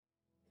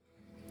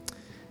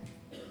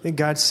Then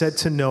God said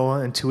to Noah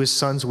and to his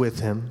sons with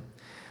him,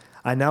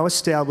 I now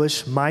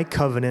establish my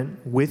covenant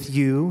with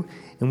you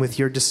and with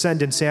your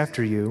descendants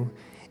after you,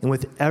 and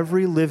with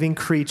every living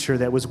creature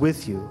that was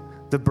with you,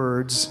 the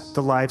birds,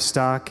 the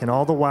livestock, and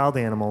all the wild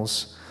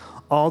animals,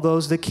 all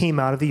those that came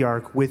out of the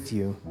ark with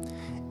you,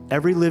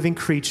 every living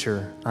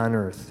creature on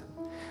earth.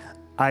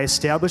 I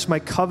establish my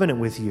covenant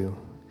with you.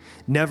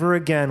 Never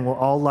again will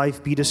all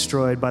life be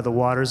destroyed by the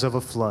waters of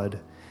a flood.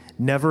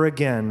 Never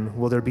again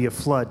will there be a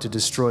flood to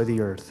destroy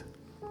the earth.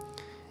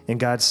 And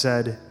God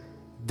said,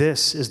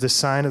 This is the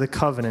sign of the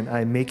covenant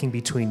I am making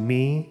between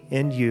me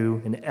and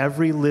you and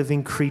every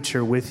living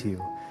creature with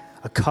you,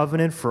 a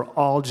covenant for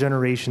all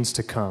generations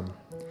to come.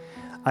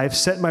 I have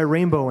set my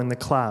rainbow in the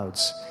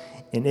clouds,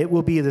 and it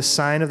will be the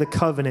sign of the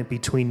covenant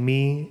between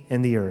me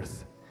and the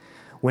earth.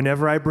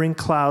 Whenever I bring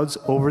clouds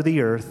over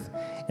the earth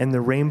and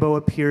the rainbow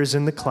appears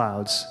in the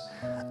clouds,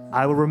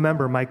 I will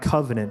remember my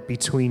covenant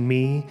between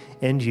me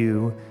and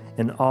you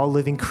and all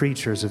living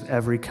creatures of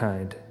every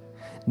kind.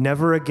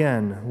 Never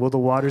again will the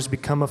waters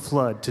become a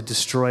flood to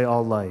destroy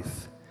all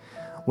life.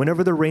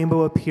 Whenever the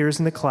rainbow appears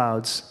in the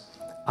clouds,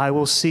 I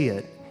will see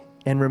it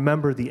and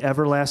remember the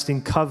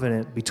everlasting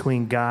covenant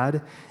between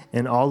God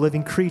and all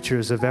living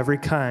creatures of every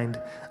kind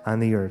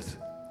on the earth.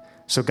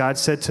 So God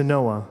said to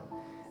Noah,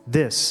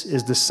 This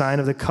is the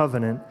sign of the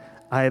covenant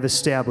I have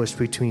established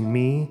between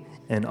me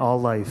and all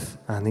life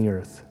on the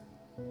earth.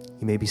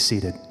 You may be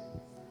seated.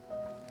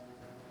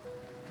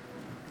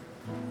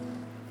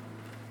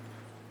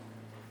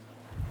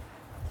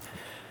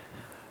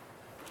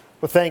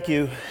 Well, thank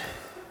you,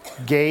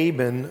 Gabe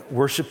and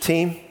worship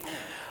team.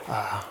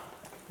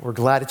 We're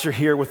glad that you're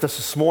here with us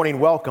this morning.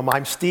 Welcome.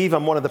 I'm Steve.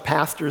 I'm one of the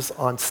pastors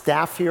on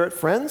staff here at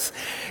Friends,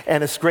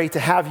 and it's great to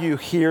have you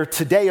here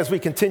today as we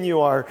continue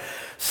our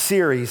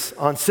series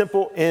on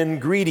simple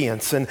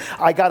ingredients. And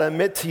I got to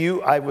admit to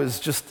you, I was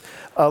just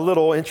a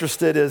little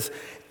interested as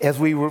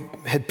we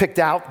had picked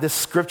out this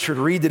scripture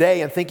to read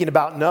today and thinking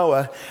about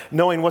Noah,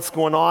 knowing what's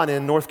going on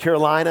in North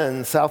Carolina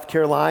and South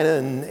Carolina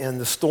and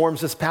the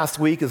storms this past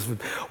week, is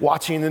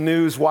watching the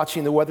news,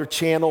 watching the Weather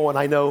Channel, and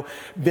I know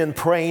been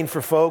praying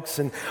for folks.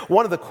 And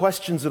one of the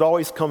questions that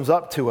always comes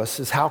up to us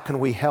is, how can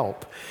we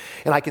help?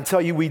 And I can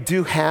tell you we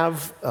do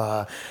have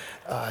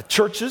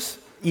churches,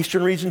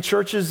 Eastern Region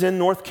churches in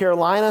North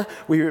Carolina.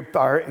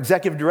 Our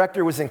executive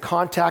director was in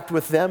contact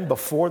with them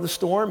before the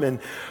storm,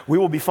 and we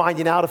will be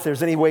finding out if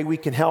there's any way we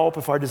can help,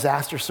 if our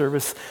disaster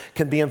service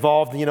can be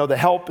involved. You know, the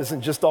help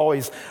isn't just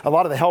always, a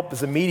lot of the help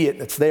is immediate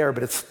and it's there,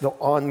 but it's the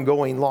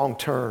ongoing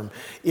long-term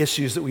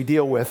issues that we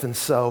deal with. And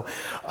so,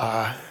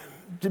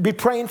 to be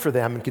praying for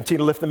them and continue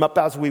to lift them up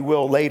as we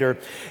will later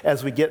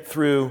as we get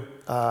through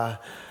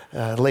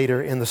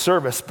later in the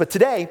service. But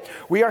today,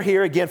 we are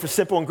here again for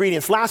simple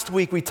ingredients. Last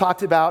week, we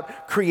talked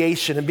about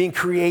creation and being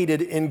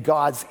created in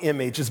God's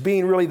image as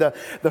being really the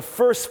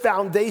first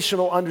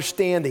foundational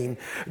understanding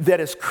that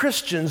as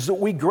Christians that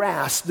we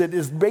grasp, that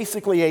is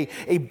basically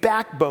a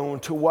backbone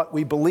to what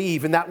we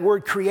believe. And that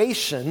word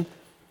creation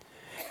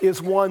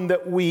is one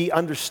that we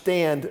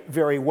understand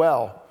very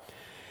well.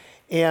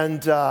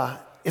 And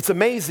it's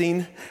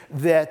amazing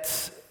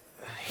that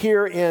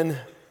here in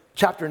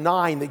chapter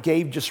 9 that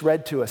Gabe just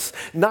read to us,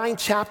 9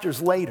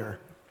 chapters later,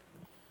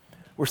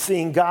 we're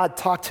seeing God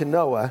talk to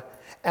Noah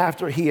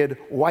after he had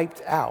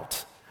wiped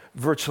out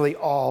virtually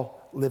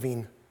all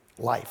living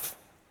life.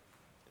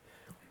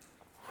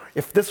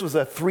 If this was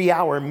a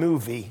 3-hour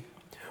movie,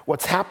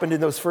 what's happened in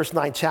those first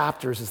 9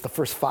 chapters is the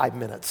first 5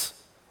 minutes.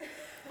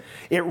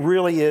 It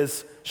really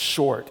is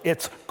short.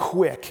 It's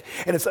quick.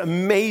 And it's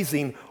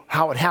amazing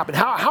how it happened.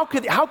 How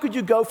could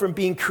you go from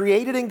being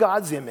created in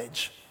God's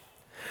image,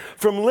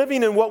 from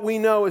living in what we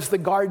know as the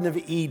Garden of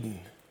Eden,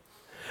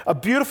 a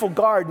beautiful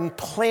garden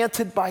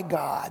planted by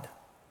God.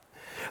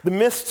 The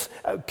mists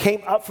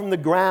came up from the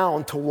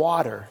ground to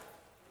water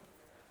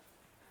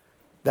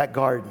that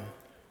garden.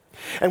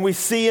 And we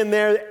see in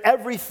there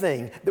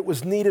everything that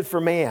was needed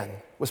for man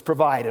was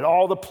provided.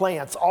 All the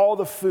plants, all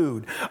the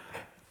food,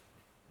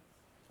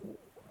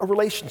 a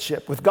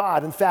relationship with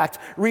God. In fact,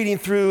 reading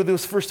through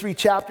those first 3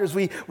 chapters,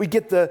 we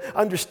get the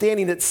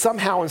understanding that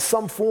somehow in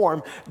some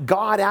form,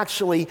 God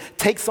actually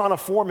takes on a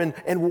form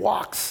and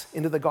walks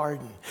into the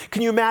garden.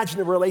 Can you imagine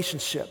the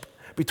relationship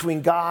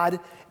between God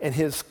and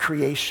his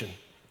creation?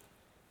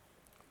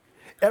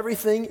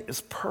 Everything is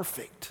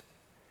perfect.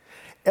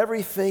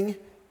 Everything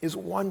is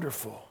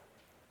wonderful.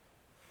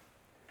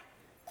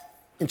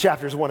 In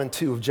chapters 1 and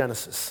 2 of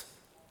Genesis.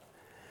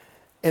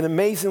 And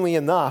amazingly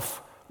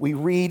enough, we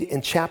read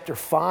in chapter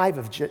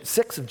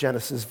 6 of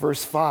Genesis,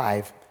 verse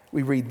 5,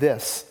 we read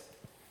this.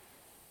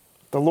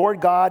 The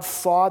Lord God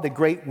saw the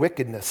great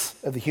wickedness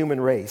of the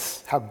human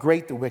race, how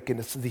great the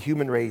wickedness of the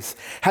human race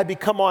had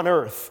become on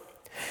earth,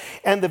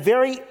 and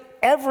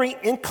every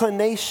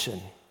inclination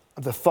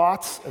of the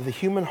thoughts of the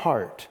human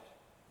heart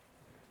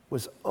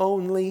was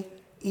only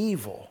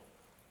evil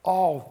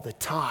all the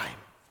time.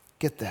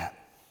 Get that?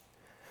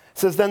 It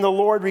says, then the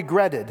Lord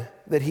regretted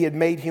that he had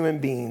made human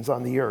beings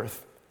on the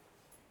earth,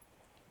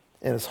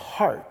 and his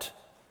heart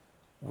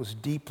was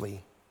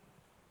deeply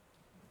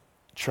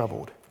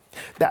troubled.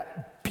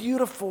 That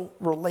beautiful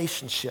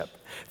relationship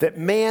that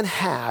man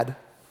had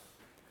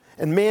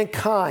and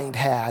mankind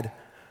had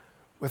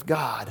with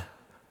God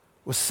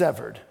was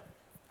severed.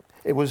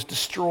 It was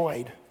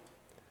destroyed.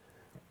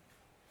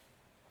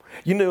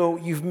 You know,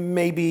 you've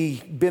maybe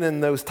been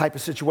in those type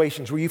of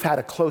situations where you've had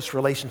a close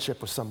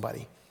relationship with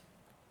somebody.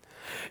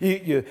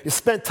 You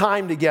spent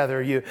time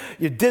together, you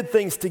did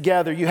things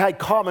together, you had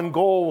common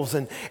goals,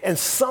 and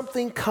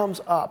something comes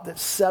up that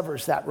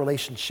severs that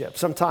relationship.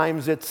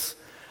 Sometimes it's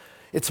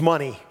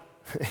money.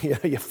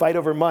 You fight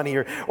over money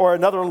or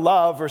another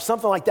love or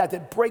something like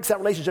that breaks that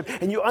relationship,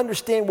 and you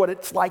understand what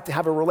it's like to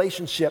have a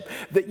relationship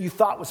that you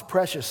thought was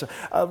precious,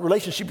 a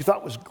relationship you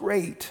thought was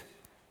great.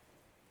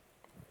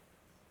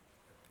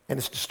 And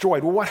it's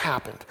destroyed. Well, what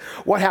happened?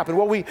 What happened?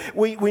 Well,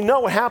 we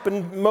know what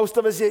happened. Most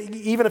of us,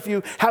 even if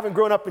you haven't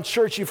grown up in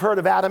church, you've heard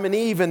of Adam and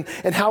Eve and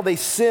how they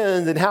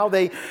sinned and how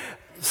they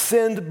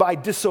sinned by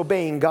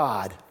disobeying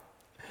God.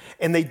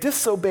 And they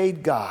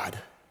disobeyed God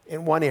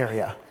in one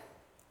area.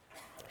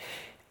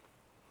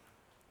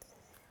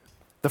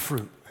 The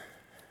fruit.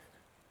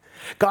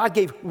 God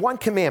gave one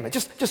commandment,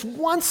 just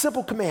one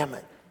simple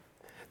commandment.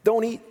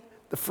 Don't eat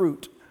the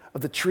fruit of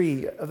the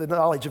tree of the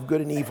knowledge of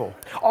good and evil.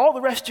 All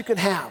the rest you can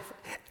have.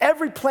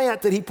 Every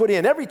plant that he put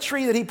in, every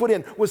tree that he put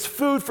in was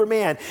food for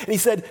man. And he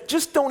said,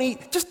 just don't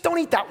eat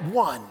that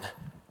one.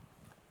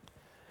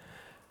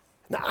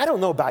 Now, I don't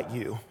know about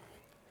you,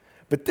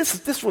 but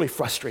this really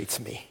frustrates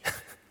me.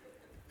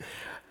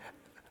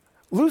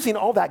 Losing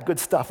all that good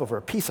stuff over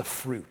a piece of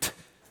fruit.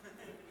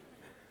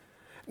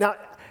 Now,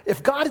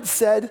 if God had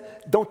said,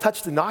 don't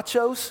touch the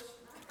nachos,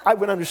 I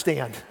would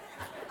understand.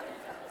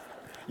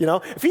 You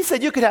know, if he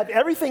said you could have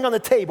everything on the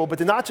table, but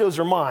the nachos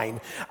are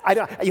mine,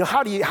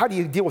 how do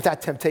you deal with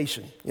that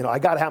temptation? You know, I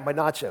got to have my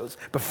nachos.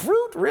 But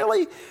fruit,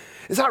 really?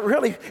 Is it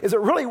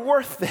really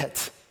worth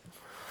it?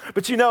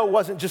 But you know, it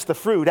wasn't just the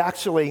fruit.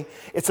 Actually,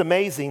 it's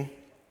amazing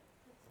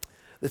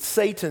that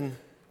Satan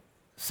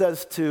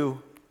says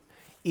to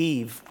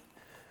Eve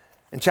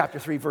in chapter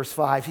 3, verse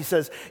 5, he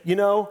says, you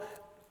know,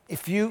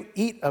 if you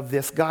eat of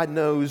this, God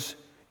knows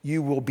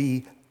you will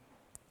be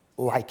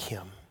like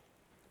him.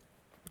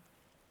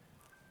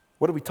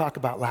 What did we talk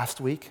about last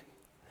week?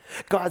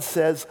 God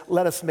says,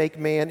 let us make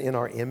man in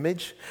our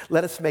image.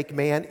 Let us make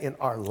man in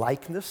our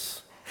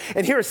likeness.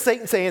 And here is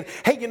Satan saying,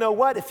 hey, you know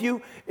what? If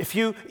you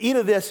eat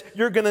of this,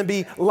 you're going to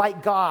be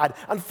like God.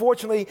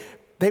 Unfortunately,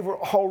 they were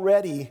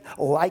already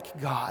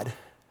like God.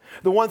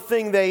 The one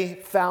thing they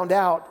found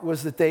out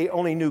was that they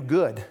only knew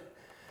good.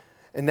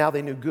 And now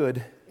they knew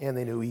good and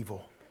they knew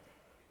evil.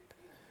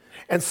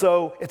 And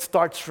so it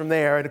starts from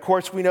there. And of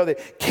course, we know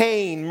that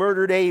Cain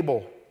murdered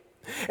Abel.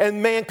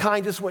 And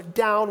mankind just went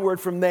downward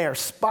from there,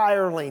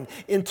 spiraling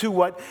into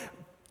what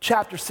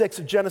chapter 6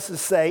 of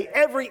Genesis say,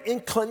 every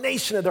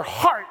inclination of their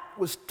heart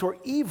was toward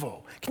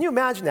evil. Can you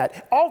imagine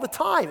that? All the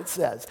time, it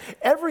says.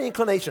 Every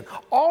inclination,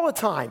 all the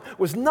time,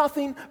 was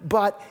nothing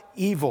but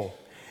evil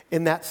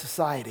in that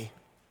society.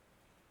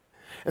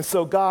 And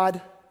so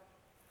God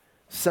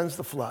sends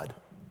the flood.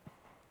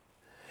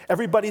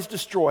 Everybody's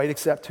destroyed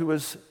except who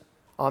was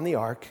on the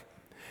ark,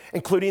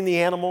 including the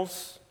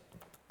animals,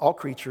 all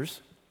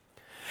creatures.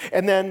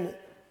 And then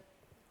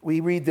we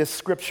read this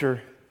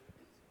scripture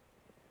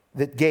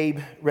that Gabe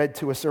read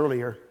to us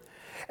earlier.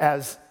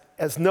 As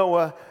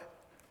Noah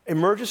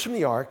emerges from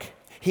the ark,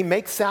 he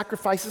makes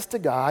sacrifices to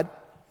God.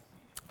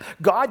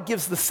 God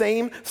gives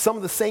some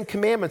of the same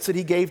commandments that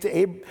he gave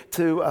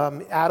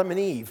to Adam and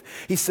Eve.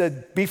 He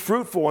said, be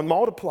fruitful and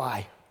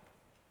multiply.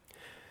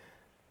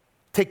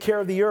 Take care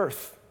of the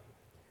earth.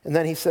 And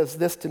then he says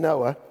this to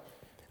Noah,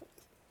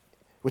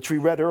 which we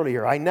read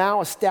earlier. I now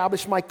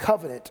establish my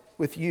covenant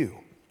with you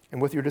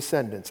and with your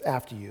descendants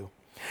after you,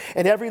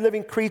 and every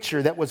living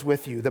creature that was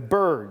with you, the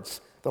birds,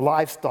 the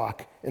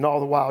livestock, and all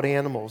the wild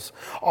animals,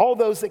 all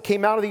those that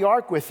came out of the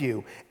ark with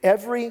you,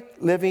 every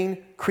living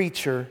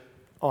creature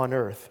on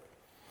earth.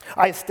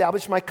 I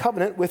establish my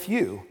covenant with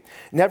you.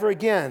 Never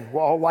again will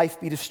all life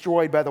be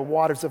destroyed by the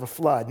waters of a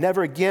flood.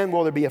 Never again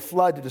will there be a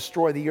flood to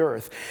destroy the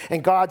earth.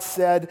 And God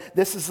said,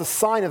 this is the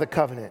sign of the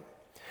covenant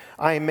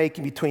I am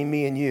making between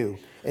me and you,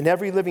 and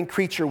every living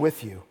creature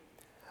with you,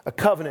 a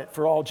covenant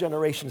for all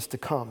generations to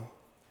come.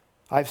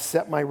 I've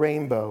set my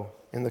rainbow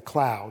in the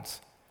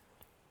clouds,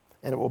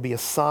 and it will be a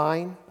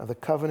sign of the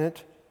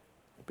covenant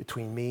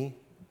between me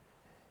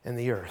and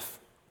the earth.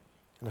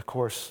 And of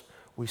course,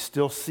 we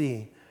still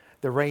see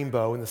the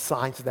rainbow and the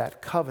signs of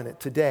that covenant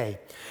today.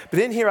 But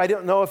in here, I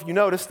don't know if you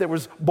noticed, there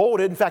was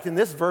bolded. In fact, in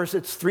this verse,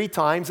 it's 3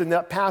 times in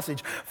that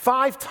passage.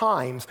 5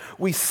 times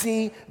we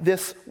see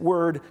this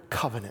word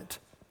covenant.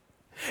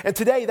 And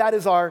today, that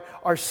is our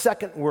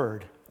second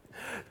word,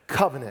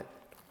 covenant.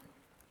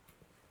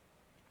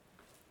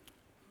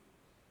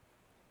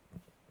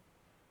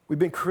 We've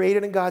been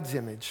created in God's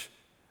image.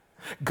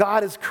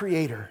 God is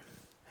creator.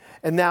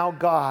 And now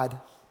God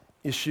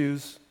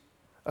issues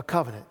a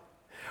covenant.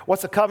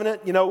 What's a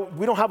covenant? You know,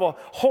 we don't have a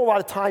whole lot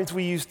of times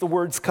we use the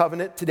words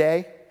covenant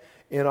today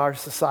in our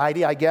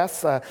society, I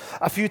guess. A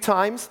few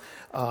times.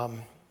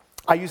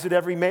 I use it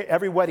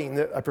every wedding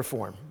that I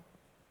perform.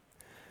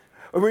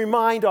 We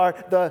remind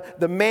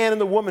the man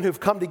and the woman who've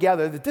come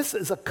together that this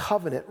is a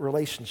covenant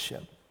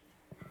relationship.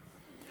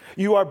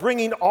 You are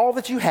bringing all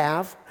that you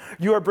have,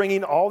 you are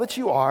bringing all that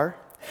you are,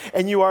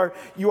 and you are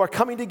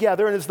coming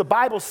together. And as the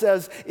Bible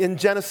says in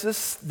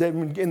Genesis,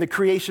 in the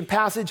creation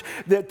passage,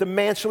 that the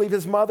man shall leave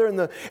his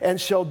mother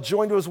and shall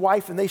join to his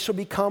wife, and they shall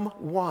become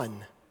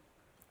one.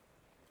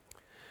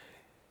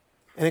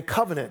 And in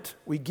covenant,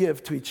 we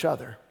give to each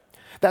other.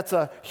 That's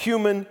a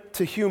human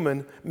to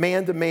human,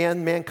 man to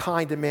man,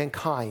 mankind to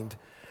mankind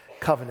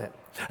covenant.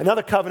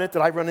 Another covenant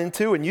that I run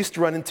into and used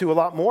to run into a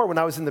lot more when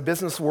I was in the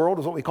business world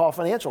is what we call a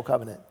financial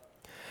covenant.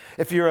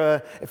 If you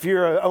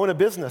own a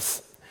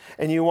business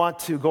and you want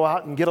to go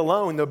out and get a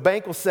loan, the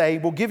bank will say,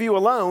 we'll give you a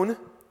loan,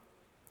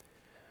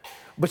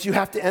 but you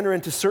have to enter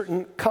into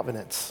certain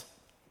covenants.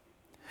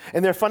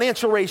 And they're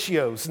financial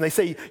ratios. And they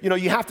say,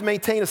 you have to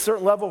maintain a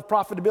certain level of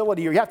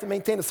profitability, or you have to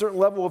maintain a certain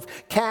level of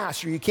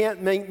cash, or you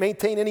can't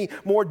maintain any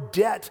more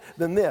debt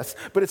than this.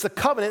 But it's a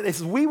covenant. It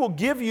says, we will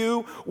give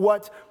you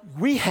what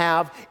we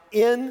have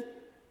in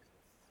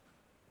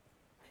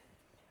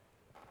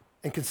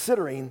and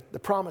considering the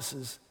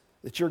promises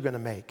that you're going to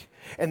make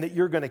and that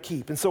you're going to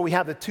keep. And so we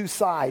have the two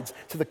sides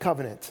to the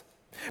covenant.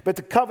 But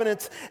the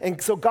covenant,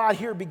 and so God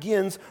here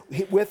begins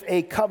with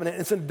a covenant.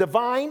 It's a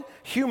divine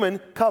human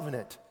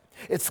covenant.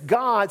 It's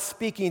God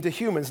speaking to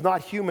humans,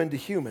 not human to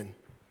human.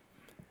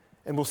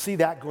 And we'll see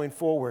that going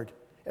forward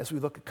as we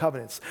look at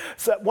covenants.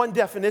 So one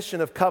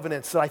definition of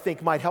covenants that I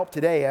think might help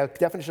today, a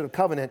definition of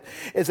covenant,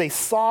 is a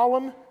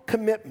solemn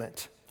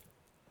commitment,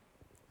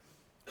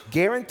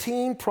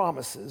 guaranteeing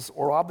promises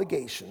or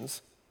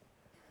obligations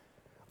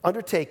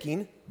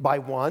undertaken by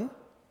one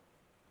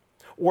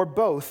or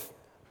both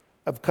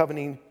of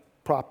covenanting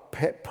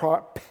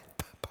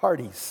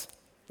parties.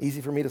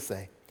 Easy for me to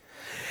say.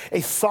 A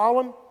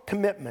solemn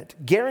commitment,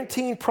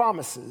 guaranteeing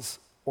promises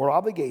or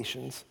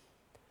obligations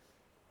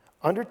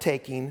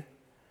undertaken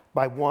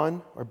by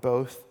one or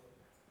both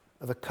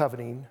of the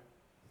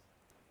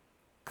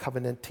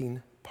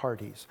covenanting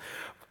parties.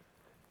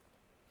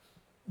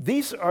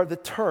 These are the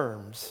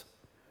terms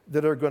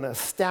that are going to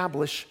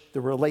establish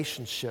the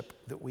relationship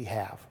that we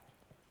have.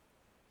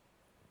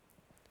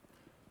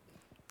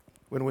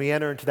 When we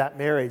enter into that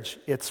marriage,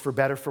 it's for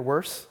better, for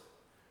worse,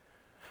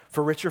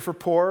 for richer, for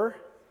poorer,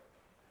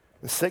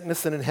 in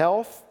sickness and in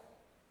health,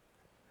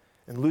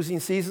 in losing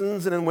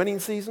seasons and in winning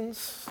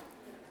seasons.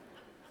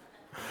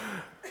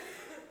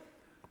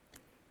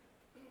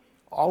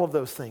 All of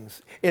those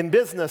things. In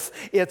business,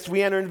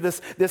 we enter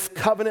into this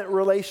covenant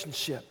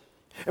relationship.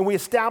 And we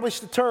establish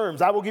the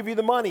terms. I will give you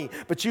the money,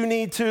 but you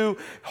need to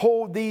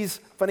hold these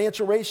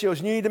financial ratios.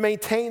 And you need to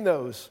maintain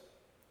those.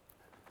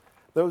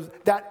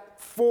 That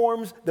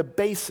forms the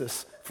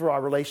basis for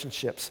our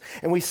relationships.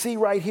 And we see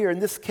right here, in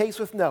this case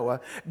with Noah,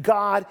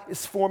 God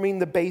is forming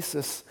the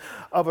basis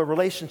of a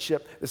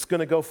relationship that's going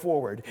to go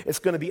forward. It's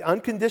going to be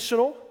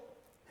unconditional.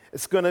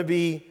 It's going to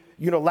be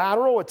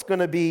unilateral. It's going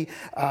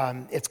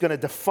to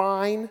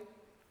define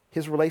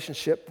his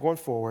relationship going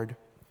forward.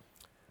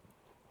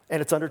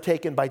 And it's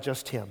undertaken by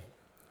just him.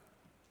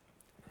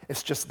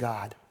 It's just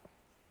God.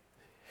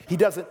 He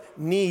doesn't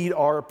need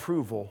our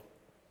approval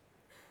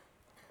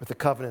with the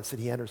covenants that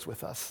he enters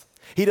with us.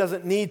 He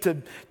doesn't need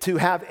to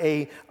have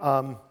a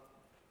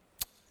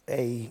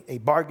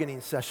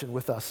bargaining session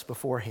with us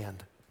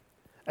beforehand,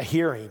 a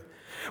hearing.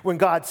 When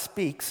God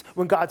speaks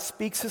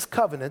his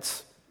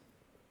covenants,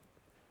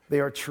 they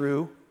are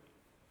true,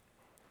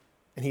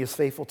 and he is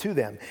faithful to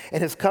them.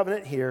 And his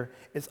covenant here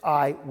is,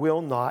 I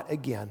will not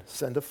again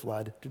send a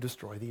flood to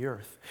destroy the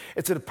earth.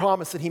 It's a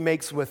promise that he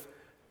makes with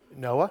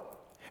Noah.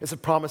 It's a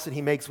promise that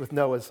he makes with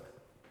Noah's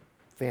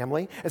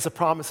family. It's a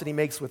promise that he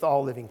makes with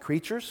all living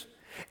creatures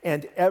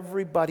and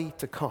everybody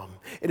to come.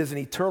 It is an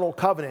eternal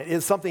covenant. It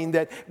is something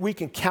that we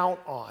can count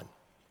on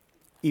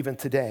even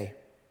today.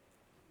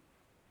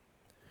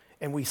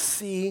 And we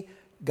see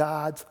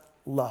God's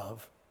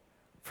love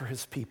for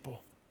his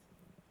people.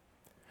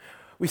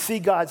 We see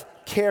God's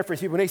care for his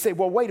people. When they say,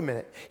 well, wait a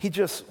minute, he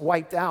just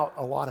wiped out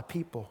a lot of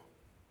people.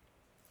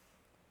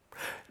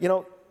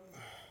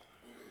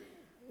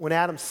 When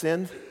Adam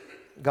sinned,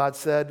 God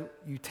said,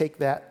 you take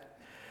that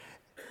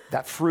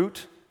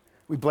fruit.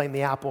 We blame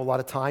the apple a lot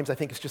of times. I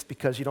think it's just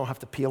because you don't have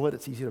to peel it.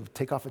 It's easy to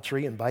take off a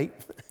tree and bite.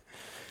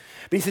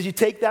 But he says, you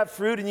take that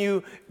fruit and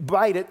you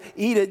bite it,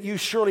 eat it, you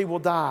surely will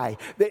die.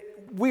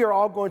 We are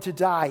all going to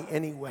die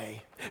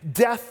anyway.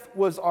 Death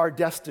was our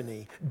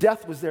destiny.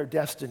 Death was their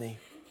destiny.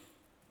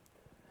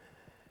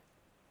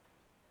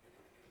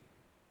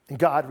 And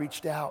God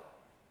reached out,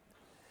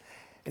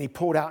 and he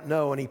pulled out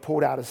Noah, and he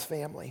pulled out his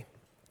family.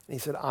 And he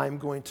said, I'm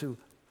going to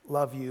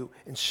love you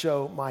and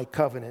show my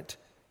covenant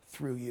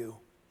through you.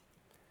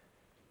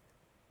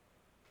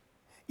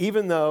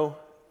 Even though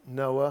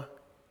Noah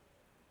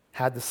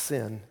had the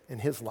sin in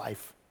his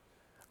life,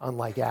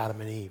 unlike Adam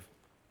and Eve,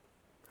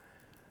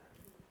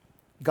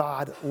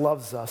 God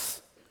loves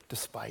us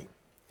despite.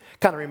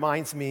 Kind of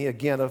reminds me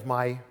again of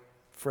my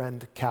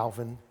friend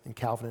Calvin in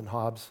Calvin and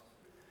Hobbes.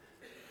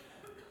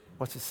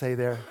 What's it say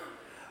there?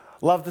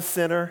 Love the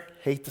sinner,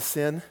 hate the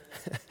sin.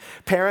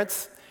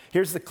 Parents,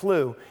 Here's the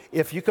clue.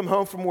 If you come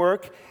home from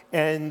work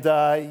and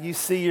you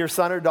see your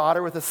son or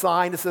daughter with a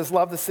sign that says,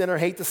 love the sinner,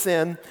 hate the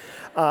sin,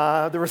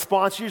 the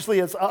response usually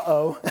is,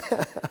 uh-oh,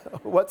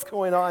 what's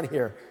going on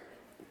here?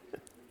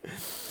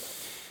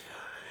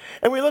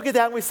 And we look at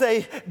that and we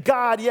say,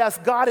 God, yes,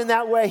 God in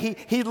that way,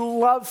 he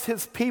loves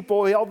his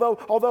people.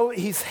 Although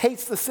he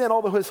hates the sin,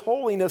 although his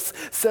holiness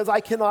says I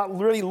cannot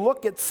really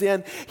look at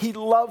sin, he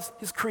loves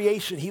his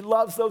creation. He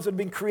loves those that have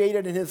been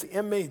created in his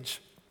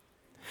image.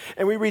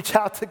 And we reach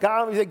out to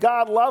God and we say,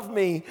 God, love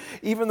me,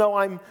 even though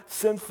I'm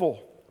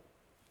sinful.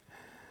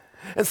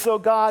 And so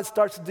God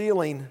starts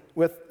dealing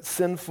with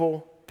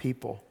sinful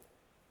people.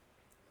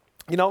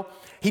 You know,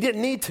 he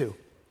didn't need to.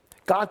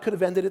 God could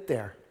have ended it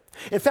there.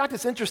 In fact,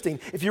 it's interesting.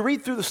 If you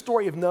read through the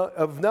story of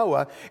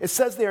Noah, it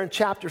says there in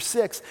chapter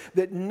 6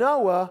 that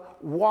Noah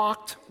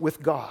walked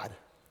with God.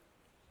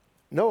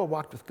 Noah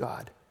walked with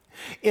God.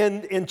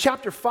 In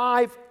chapter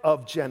 5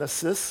 of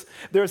Genesis,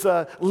 there's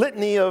a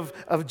litany of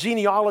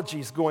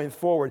genealogies going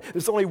forward.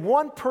 There's only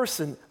one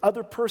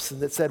other person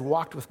that said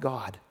walked with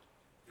God.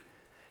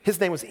 His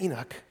name was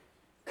Enoch.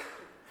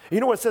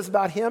 You know what it says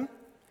about him?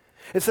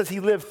 It says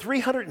he lived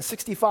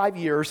 365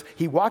 years,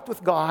 he walked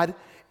with God,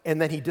 and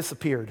then he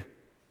disappeared.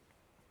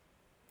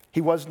 He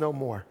was no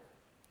more.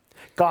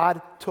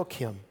 God took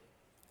him.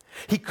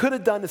 He could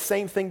have done the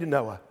same thing to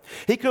Noah.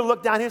 He could have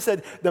looked down here and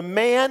said,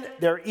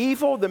 they're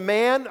evil. The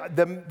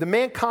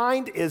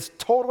mankind is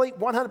totally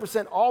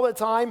 100% all the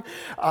time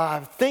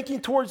thinking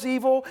towards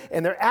evil,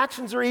 and their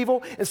actions are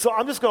evil. And so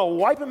I'm just going to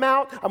wipe him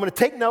out. I'm going to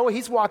take Noah.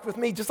 He's walked with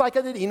me just like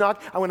I did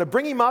Enoch. I'm going to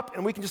bring him up,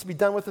 and we can just be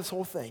done with this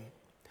whole thing.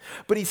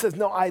 But he says,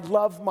 no, I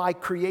love my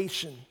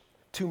creation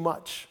too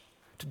much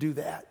to do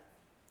that.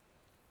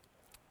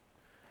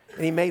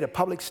 And he made a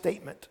public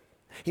statement.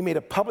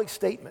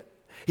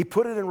 He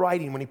put it in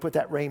writing when he put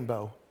that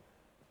rainbow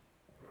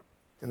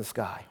in the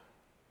sky.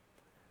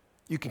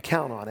 You can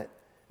count on it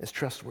as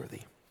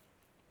trustworthy.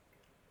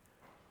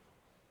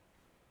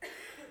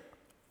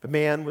 The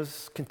man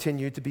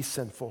continued to be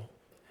sinful,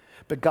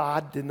 but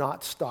God did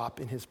not stop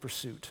in his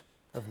pursuit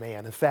of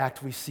man. In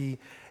fact, we see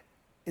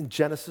in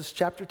Genesis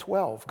chapter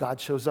 12,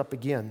 God shows up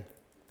again.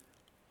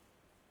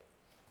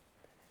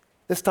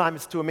 This time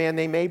it's to a man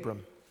named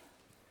Abram.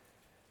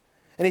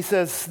 And he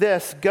says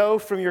this, go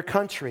from your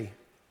country,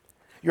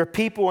 your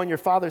people and your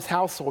father's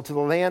household to the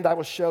land I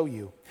will show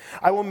you.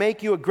 I will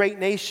make you a great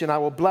nation. I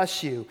will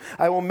bless you.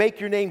 I will make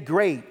your name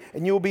great,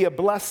 and you will be a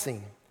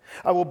blessing.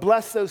 I will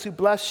bless those who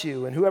bless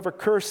you, and whoever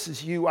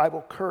curses you, I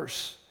will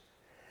curse.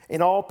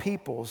 And all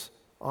peoples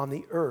on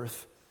the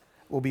earth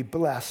will be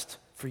blessed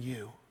through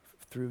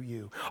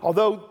you.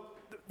 Although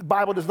the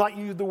Bible does not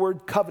use the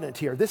word covenant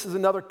here, this is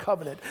another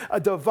covenant, a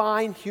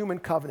divine human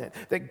covenant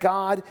that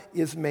God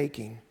is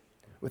making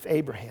with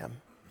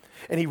Abraham.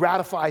 And he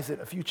ratifies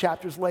it a few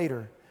chapters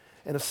later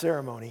in a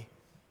ceremony.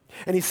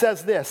 And he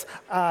says this,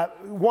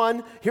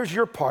 one, here's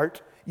your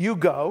part, you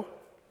go.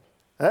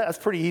 That's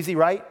pretty easy,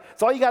 right?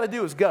 So all you got to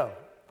do is go.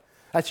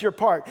 That's your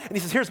part. And he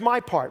says, here's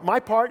my part.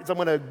 My part is I'm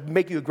going to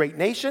make you a great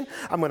nation.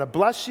 I'm going to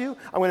bless you.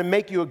 I'm going to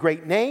make you a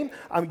great name.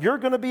 You're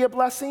going to be a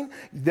blessing.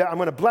 I'm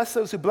going to bless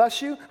those who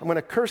bless you. I'm going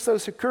to curse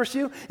those who curse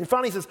you. And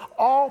finally he says,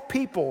 all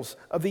peoples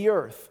of the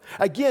earth.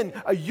 Again,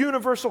 a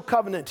universal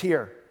covenant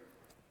here.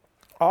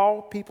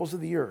 All peoples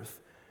of the earth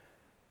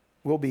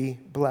will be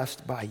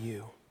blessed by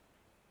you.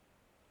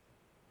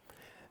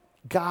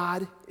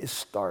 God is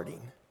starting.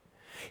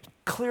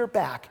 Clear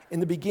back in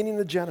the beginning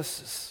of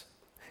Genesis,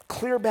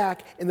 clear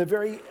back in the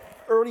very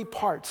early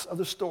parts of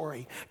the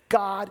story,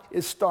 God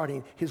is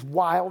starting his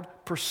wild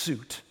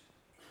pursuit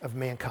of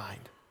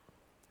mankind.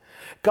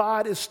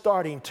 God is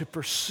starting to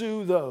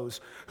pursue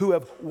those who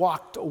have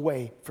walked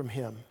away from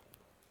him.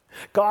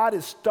 God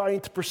is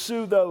starting to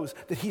pursue those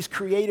that he's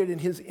created in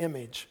his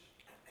image,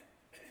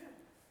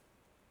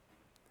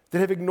 that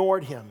have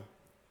ignored him,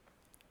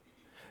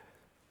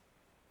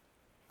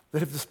 that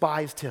have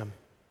despised him.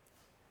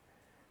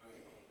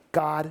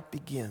 God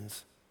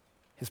begins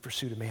his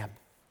pursuit of man.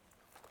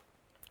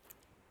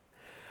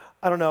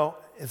 I don't know,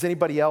 has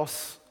anybody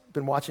else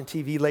been watching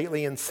TV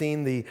lately and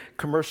seen the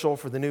commercial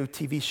for the new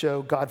TV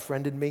show, God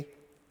Friended Me?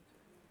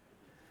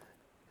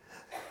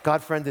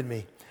 God Friended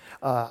Me.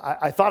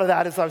 I thought of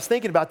that as I was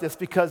thinking about this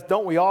because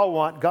don't we all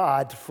want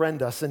God to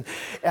friend us? And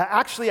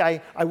actually,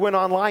 I went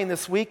online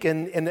this week,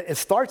 and it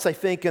starts, I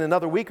think, in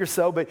another week or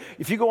so. But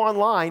if you go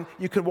online,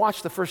 you can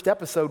watch the first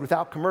episode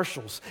without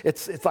commercials.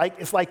 It's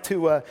like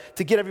to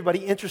get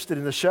everybody interested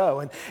in the show.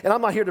 And I'm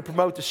not here to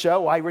promote the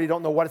show. I really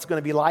don't know what it's going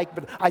to be like.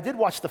 But I did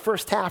watch the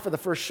first half of the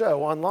first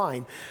show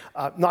online.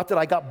 Not that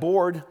I got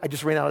bored. I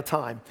just ran out of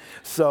time.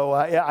 So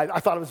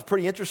I thought it was a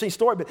pretty interesting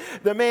story. But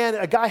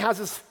a guy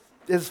has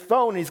his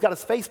phone, and he's got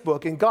his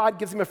Facebook, and God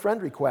gives him a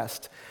friend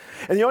request.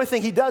 And the only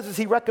thing he does is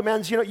he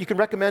recommends, you can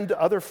recommend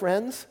to other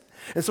friends.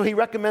 And so he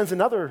recommends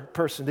another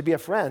person to be a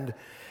friend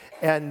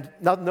and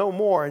no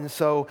more. And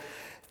so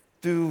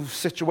through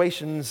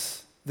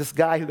situations, this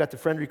guy who got the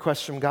friend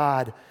request from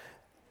God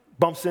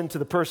bumps into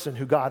the person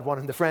who God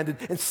wanted him to friend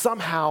and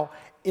somehow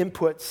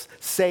inputs,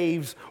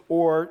 saves,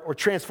 or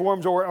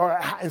transforms, or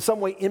in some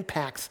way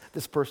impacts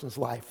this person's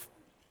life.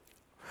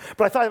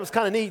 But I thought it was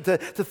kind of neat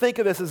to think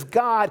of this as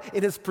God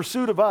in his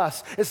pursuit of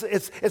us.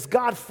 It's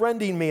God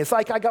friending me. It's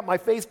like I got my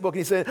Facebook and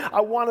he said,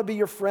 I want to be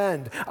your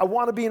friend. I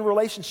want to be in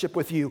relationship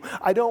with you.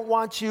 I don't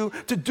want you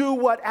to do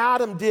what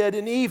Adam did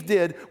and Eve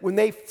did when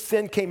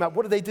sin came up.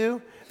 What did they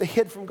do? They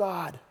hid from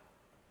God.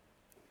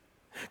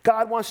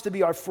 God wants to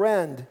be our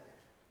friend.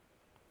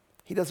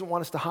 He doesn't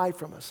want us to hide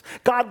from us.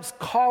 God's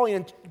calling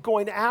and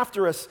going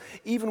after us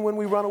even when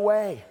we run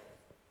away.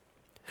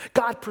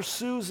 God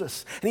pursues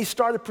us, and he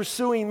started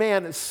pursuing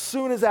man as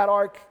soon as that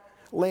ark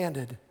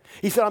landed.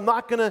 He said, I'm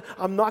not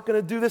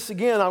gonna do this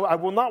again. I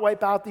will not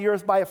wipe out the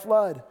earth by a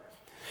flood.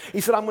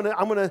 He said, I'm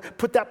gonna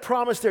put that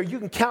promise there. You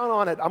can count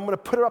on it. I'm gonna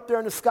put it up there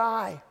in the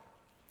sky.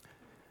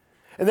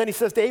 And then he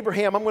says to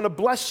Abraham, I'm gonna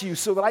bless you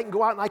so that I can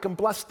go out and I can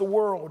bless the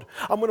world.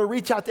 I'm gonna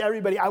reach out to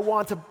everybody. I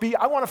want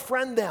to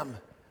friend them.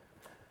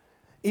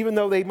 Even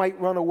though they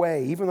might run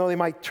away, even though they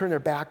might turn their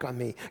back on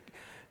me.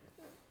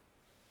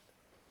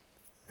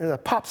 There's a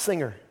pop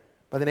singer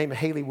by the name of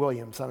Hayley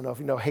Williams. I don't know if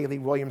you know Hayley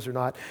Williams or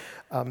not.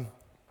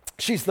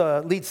 She's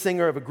the lead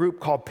singer of a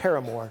group called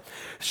Paramore.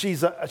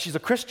 She's a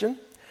Christian,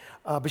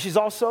 but she's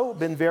also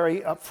been very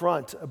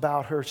upfront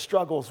about her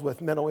struggles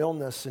with mental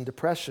illness and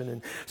depression.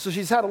 And so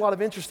she's had a lot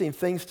of interesting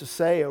things to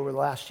say over the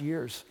last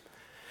years.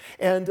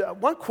 And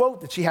one quote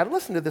that she had,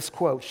 listen to this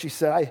quote. She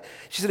said,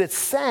 it's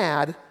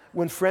sad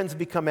when friends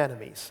become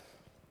enemies.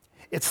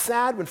 It's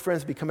sad when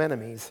friends become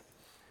enemies.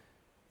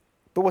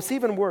 But what's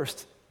even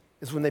worse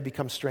is when they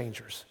become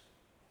strangers.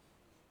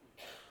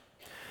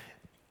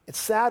 It's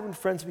sad when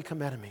friends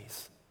become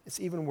enemies. It's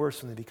even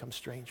worse when they become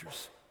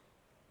strangers.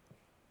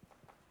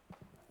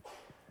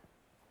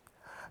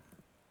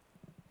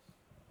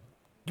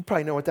 You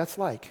probably know what that's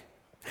like.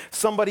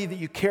 Somebody that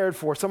you cared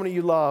for, somebody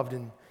you loved,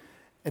 and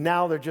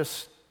now they're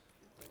just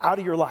out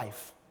of your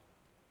life.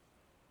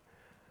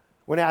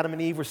 When Adam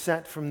and Eve were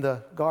sent from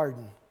the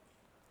garden,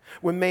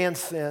 when man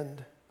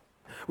sinned,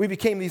 we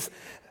became these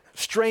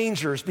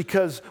strangers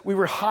because we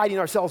were hiding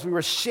ourselves. We were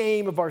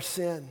ashamed of our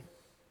sin.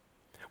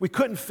 We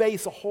couldn't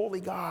face a holy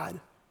God.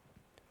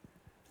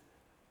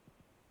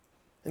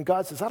 And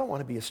God says, I don't want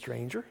to be a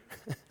stranger.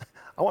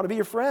 I want to be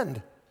your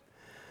friend.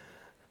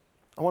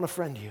 I want to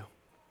friend you.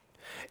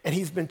 And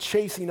he's been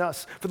chasing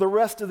us for the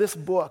rest of this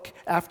book.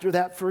 After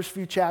that first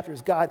few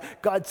chapters, God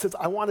says,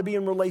 I want to be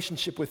in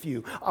relationship with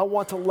you. I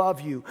want to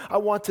love you. I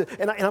want to,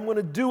 and I'm going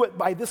to do it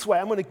by this way.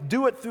 I'm going to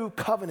do it through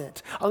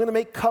covenant. I'm going to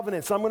make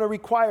covenants. I'm going to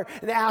require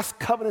and ask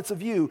covenants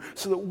of you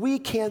so that we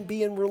can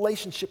be in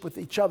relationship with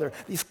each other.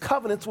 These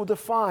covenants will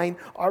define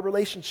our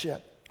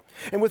relationship.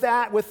 And with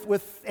that,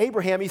 with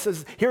Abraham, he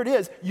says, here it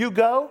is. You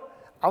go,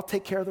 I'll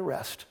take care of the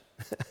rest.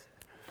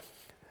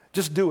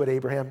 Just do it,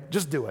 Abraham.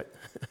 Just do it.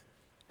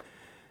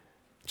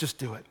 Just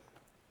do it.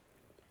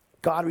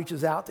 God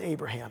reaches out to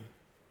Abraham.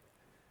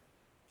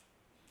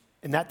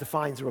 And that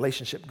defines the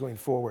relationship going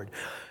forward.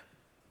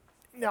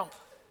 Now,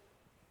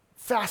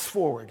 fast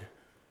forward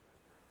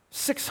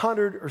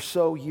 600 or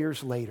so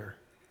years later,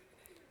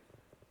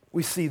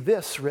 we see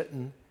this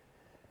written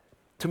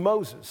to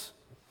Moses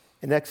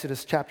in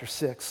Exodus chapter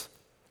 6.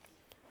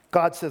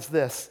 God says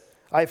this,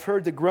 I've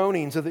heard the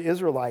groanings of the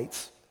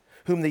Israelites,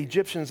 whom the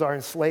Egyptians are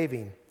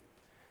enslaving,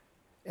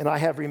 and I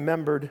have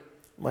remembered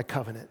my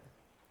covenant.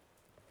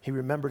 He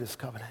remembered his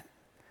covenant.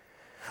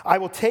 I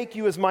will take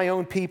you as my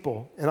own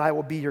people, and I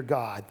will be your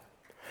God.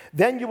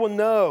 Then you will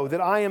know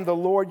that I am the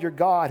Lord your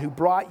God who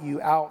brought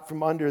you out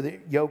from under the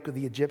yoke of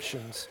the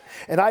Egyptians.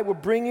 And I will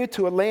bring you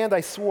to a land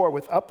I swore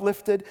with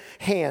uplifted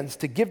hands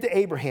to give to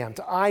Abraham,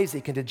 to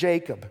Isaac, and to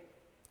Jacob.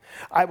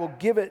 I will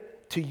give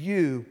it to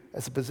you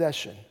as a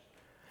possession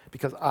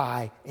because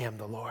I am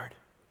the Lord.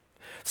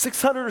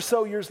 600 or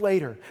so years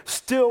later,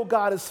 still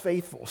God is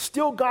faithful.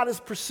 Still God is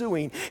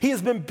pursuing. He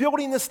has been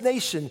building this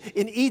nation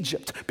in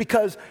Egypt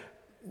because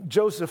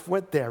Joseph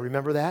went there.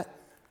 Remember that?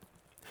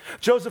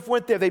 Joseph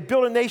went there. They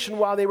built a nation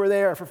while they were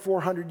there for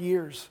 400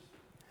 years.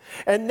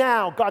 And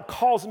now God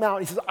calls them out.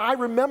 And he says, I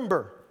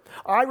remember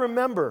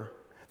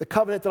the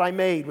covenant that I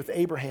made with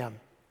Abraham.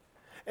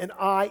 And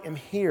I am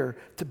here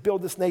to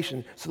build this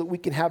nation so that we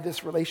can have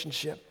this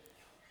relationship.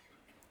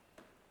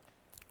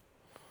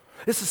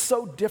 This is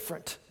so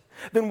different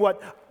than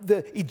what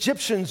the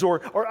Egyptians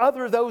or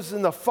other those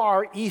in the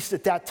Far East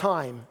at that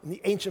time, in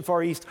the ancient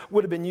Far East,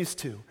 would have been used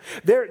to.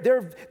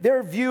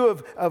 Their view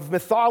of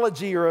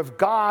mythology or of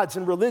gods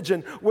and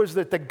religion was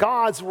that the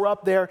gods were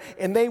up there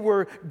and they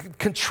were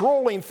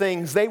controlling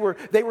things. They were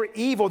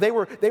evil. They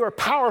were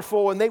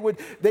powerful, and there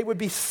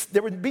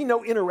would be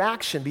no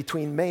interaction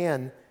between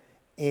man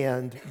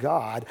and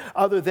God,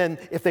 other than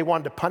if they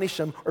wanted to punish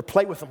them or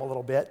play with them a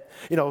little bit,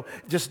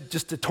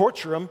 just to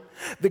torture them.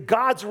 The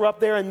gods were up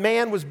there and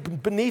man was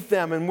beneath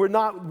them and were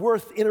not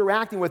worth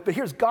interacting with. But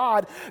here's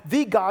God,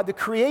 the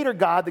creator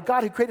God, the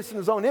God who created us in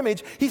his own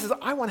image. He says,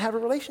 I want to have a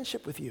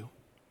relationship with you.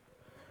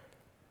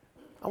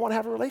 I want to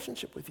have a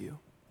relationship with you.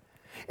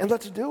 And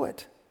let's do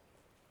it.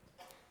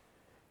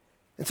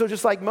 And so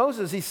just like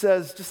Moses, he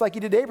says, just like he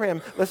did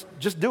Abraham, let's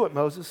just do it,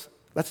 Moses.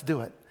 Let's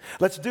do it.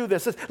 Let's do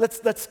this.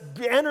 Let's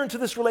enter into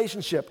this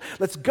relationship.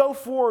 Let's go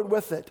forward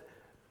with it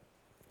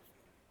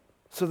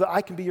so that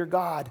I can be your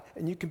God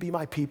and you can be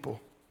my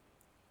people.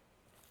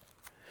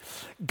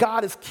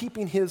 God is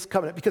keeping his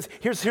covenant because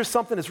here's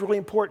something that's really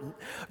important.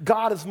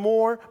 God is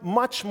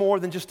much more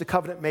than just a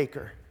covenant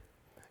maker.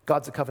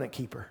 God's a covenant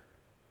keeper.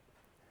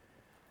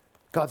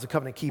 God's a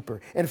covenant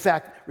keeper. In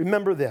fact,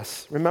 remember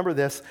this.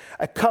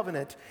 A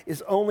covenant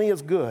is only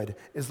as good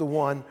as the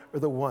one or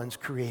the ones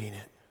creating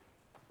it.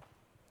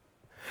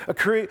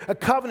 A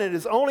covenant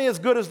is only as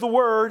good as the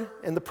word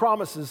and the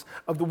promises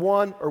of the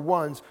one or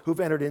ones who've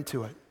entered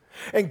into it.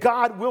 And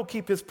God will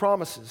keep his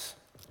promises.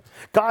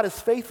 God is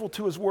faithful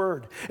to his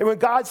word. And when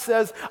God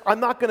says, I'm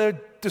not going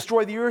to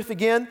destroy the earth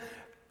again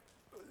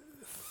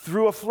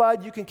through a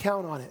flood, you can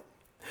count on it.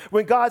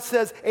 When God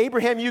says,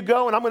 Abraham, you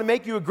go and I'm going to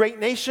make you a great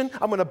nation.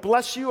 I'm going to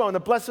bless you. I'm going to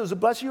bless those who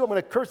bless you. I'm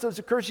going to curse those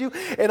who curse you.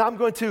 And I'm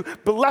going to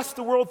bless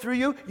the world through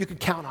you. You can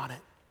count on it.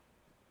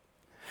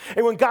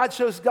 And when God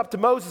shows up to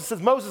Moses and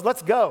says, Moses,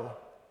 let's go.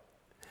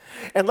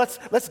 And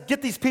let's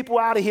get these people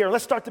out of here.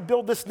 Let's start to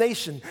build this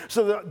nation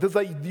so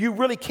that you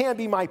really can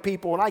be my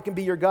people and I can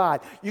be your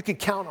God. You can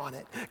count on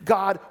it.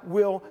 God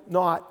will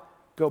not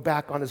go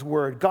back on his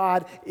word.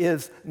 God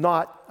is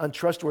not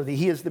untrustworthy.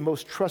 He is the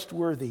most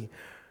trustworthy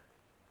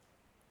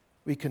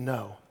we can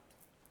know.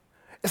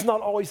 It's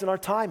not always in our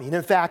timing.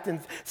 In fact,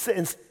 in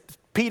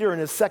Peter in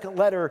his second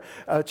letter,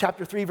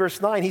 chapter 3,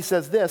 verse 9, he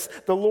says this,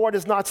 the Lord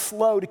is not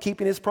slow to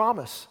keeping his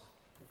promise,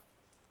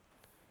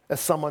 as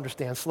some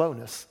understand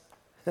slowness.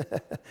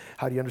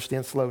 How do you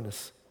understand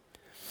slowness?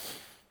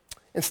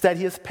 Instead,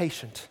 he is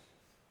patient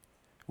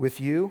with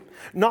you,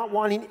 not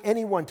wanting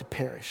anyone to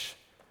perish,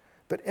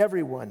 but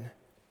everyone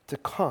to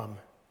come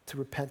to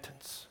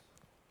repentance.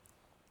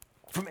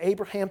 From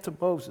Abraham to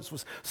Moses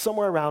was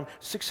somewhere around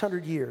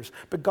 600 years,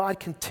 but God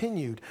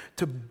continued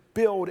to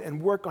build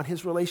and work on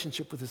his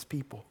relationship with his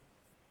people,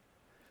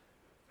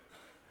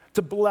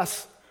 to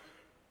bless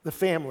the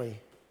family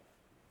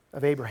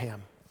of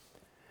Abraham,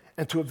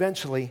 and to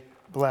eventually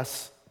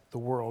bless the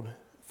world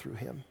through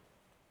him.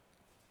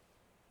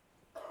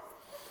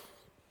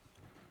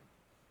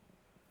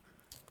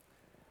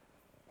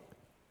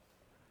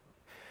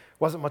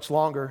 Wasn't much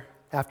longer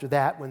after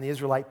that when the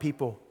Israelite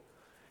people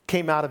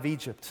came out of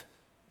Egypt.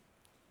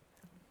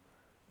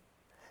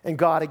 And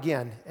God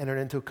again entered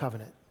into a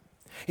covenant.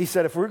 He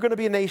said, if we're going to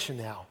be a nation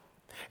now,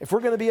 if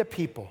we're going to be a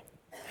people,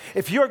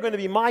 if you're going to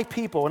be my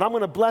people and I'm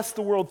going to bless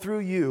the world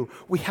through you,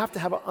 we have to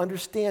have an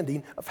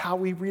understanding of how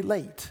we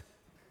relate.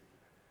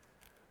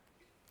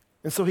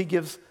 And so he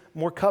gives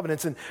more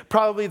covenants. And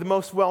probably the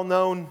most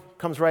well-known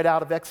comes right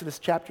out of Exodus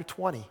chapter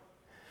 20.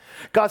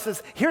 God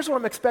says, here's what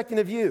I'm expecting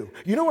of you.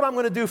 You know what I'm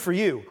going to do for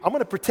you? I'm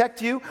going to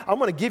protect you. I'm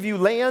going to give you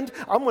land.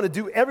 I'm going to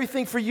do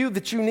everything for you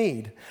that you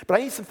need. But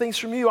I need some things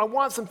from you. I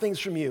want some things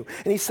from you.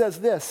 And he says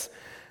this,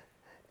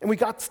 and we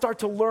got to start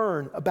to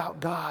learn about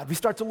God. We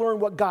start to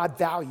learn what God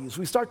values.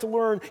 We start to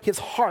learn his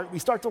heart. We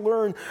start to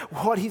learn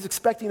what he's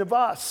expecting of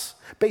us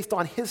based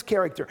on his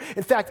character.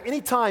 In fact,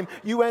 anytime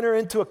you enter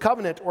into a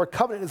covenant or a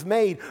covenant is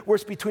made where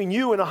it's between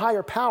you and a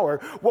higher power,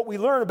 what we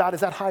learn about is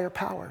that higher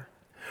power.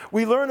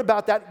 We learn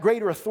about that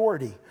greater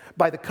authority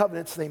by the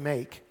covenants they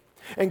make.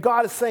 And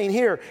God is saying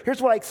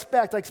here's what I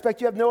expect. I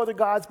expect you have no other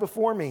gods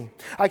before me.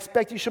 I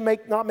expect you should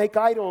not make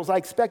idols. I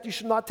expect you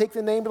should not take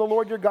the name of the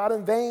Lord your God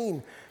in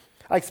vain.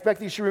 I expect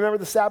that you should remember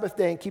the Sabbath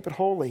day and keep it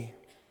holy.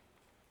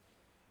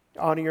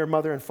 Honor your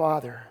mother and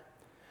father.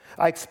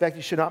 I expect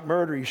you should not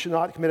murder. You should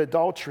not commit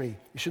adultery.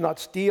 You should not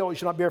steal. You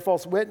should not bear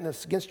false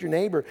witness against your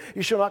neighbor.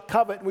 You should not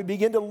covet. And we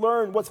begin to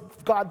learn what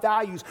God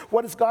values.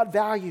 What does God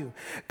value?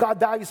 God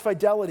values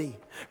fidelity.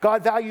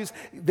 God values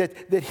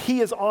that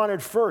he is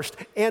honored first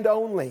and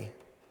only.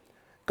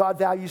 God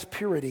values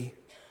purity.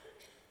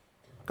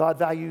 God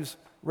values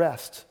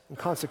rest and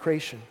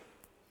consecration.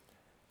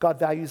 God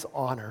values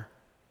honor.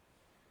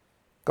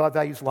 God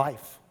values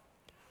life.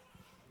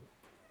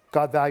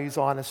 God values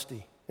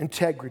honesty,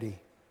 integrity,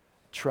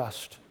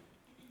 trust.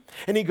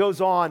 And he goes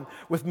on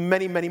with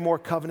many, many more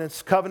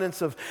covenants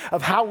of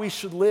how we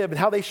should live and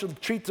how they should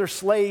treat their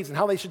slaves and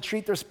how they should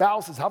treat their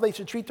spouses, how they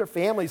should treat their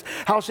families,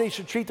 how they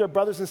should treat their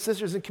brothers and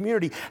sisters in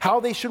community, how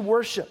they should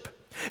worship.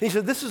 And he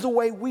said, this is the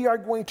way we are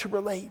going to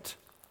relate.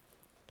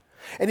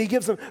 And he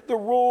gives them the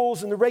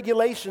rules and the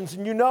regulations.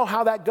 And you know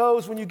how that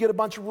goes when you get a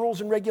bunch of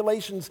rules and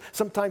regulations.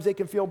 Sometimes they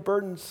can feel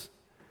burdens.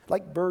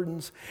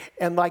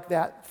 And like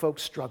that,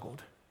 folks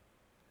struggled.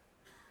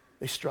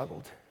 They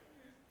struggled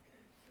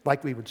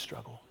like we would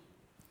struggle.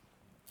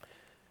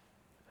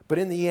 But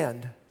in the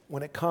end,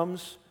 when it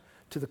comes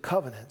to the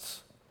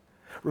covenants,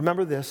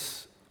 remember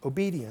this,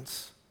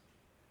 obedience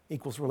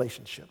equals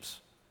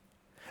relationships.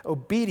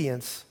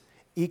 Obedience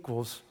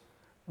equals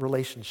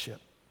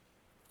relationship.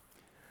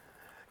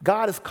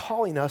 God is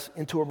calling us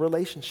into a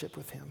relationship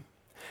with him.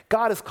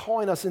 God is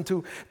calling us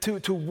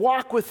to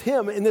walk with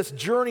him in this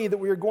journey that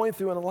we are going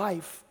through in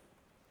life,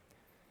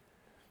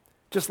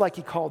 just like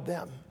he called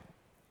them.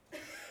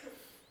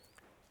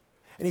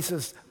 And he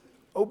says,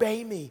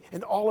 obey me,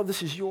 and all of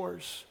this is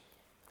yours.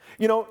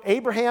 You know,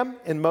 Abraham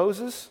and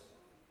Moses,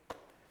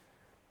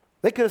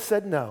 They could have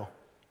said no.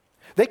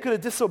 They could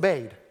have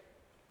disobeyed.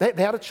 They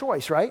had a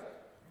choice, right?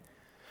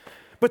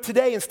 But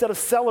today, instead of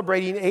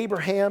celebrating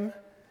Abraham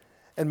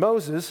and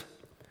Moses,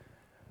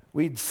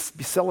 we'd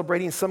be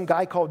celebrating some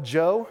guy called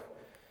Joe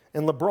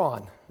and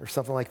LeBron or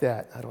something like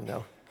that. I don't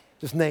know.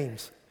 Just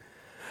names.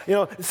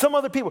 Some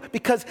other people.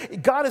 Because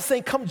God is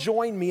saying, come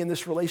join me in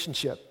this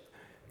relationship.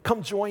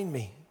 Come join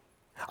me.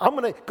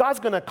 God's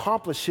going to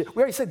accomplish it. We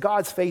already said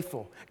God's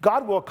faithful.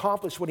 God will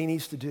accomplish what he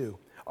needs to do.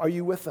 Are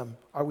you with him?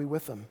 Are we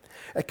with him?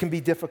 It can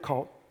be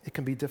difficult. It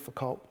can be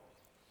difficult.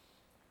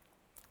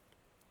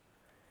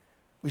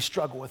 We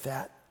struggle with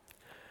that.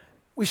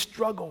 We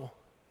struggle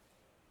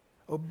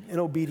in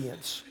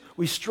obedience.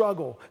 We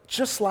struggle,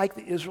 just like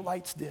the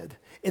Israelites did,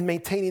 in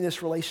maintaining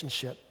this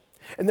relationship.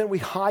 And then we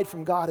hide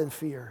from God in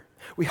fear.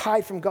 We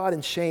hide from God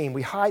in shame.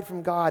 We hide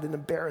from God in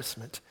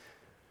embarrassment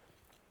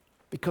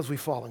because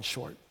we've fallen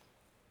short.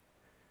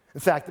 In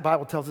fact, the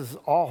Bible tells us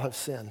all have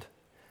sinned,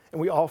 and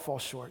we all fall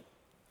short.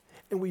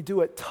 And we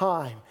do it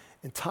time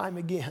and time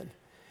again,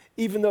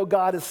 even though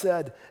God has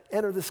said,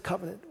 enter this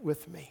covenant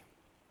with me.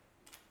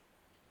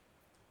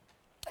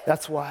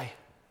 That's why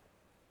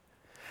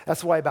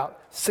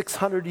about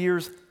 600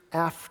 years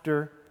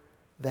after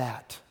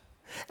that,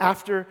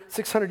 after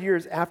 600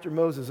 years after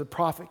Moses, a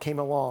prophet came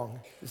along.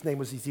 His name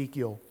was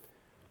Ezekiel.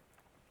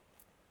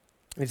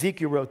 And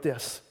Ezekiel wrote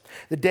this: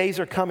 "The days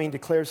are coming,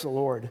 declares the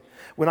Lord,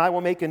 when I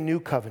will make a new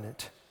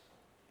covenant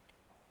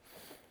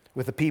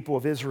with the people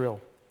of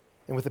Israel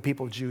and with the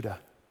people of Judah.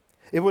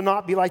 It will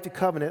not be like the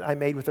covenant I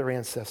made with their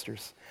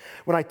ancestors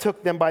when I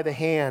took them by the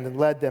hand and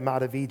led them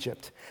out of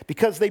Egypt,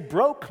 because they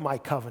broke my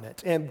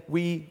covenant," and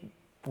we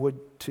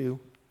would too,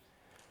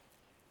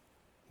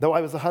 "though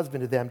I was a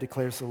husband to them,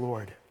 declares the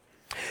Lord.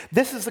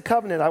 This is the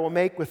covenant I will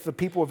make with the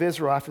people of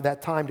Israel after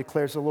that time,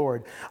 declares the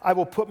Lord. I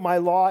will put my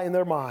law in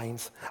their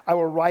minds. I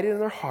will write it in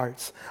their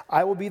hearts.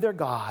 I will be their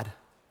God,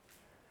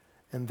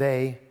 and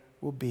they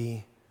will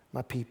be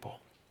my people."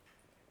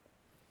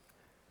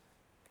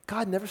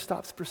 God never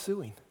stops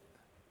pursuing.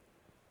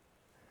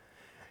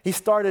 He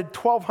started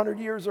 1,200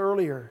 years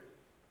earlier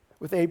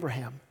with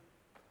Abraham,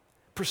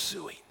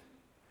 pursuing.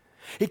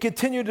 He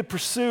continued to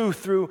pursue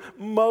through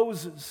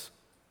Moses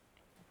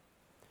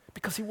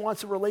because he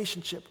wants a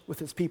relationship with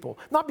his people.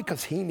 Not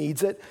because he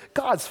needs it.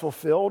 God's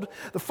fulfilled.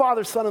 The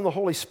Father, Son, and the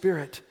Holy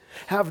Spirit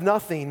have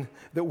nothing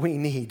that we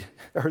need,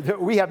 or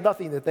that we have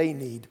nothing that they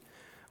need.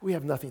 We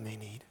have nothing they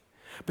need.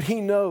 But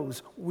he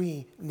knows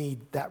we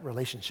need that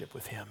relationship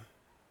with him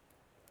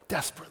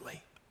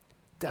desperately,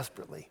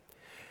 desperately.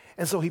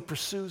 And so he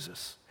pursues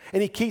us,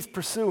 and he keeps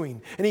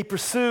pursuing, and he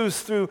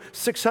pursues through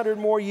 600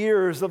 more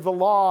years of the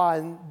law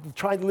and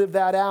trying to live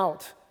that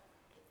out.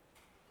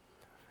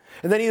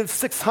 And then he has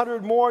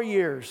 600 more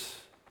years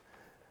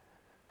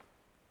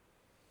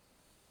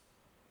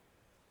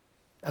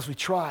as we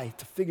try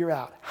to figure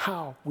out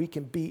how we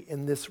can be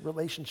in this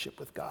relationship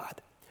with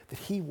God that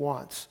he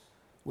wants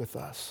with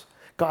us.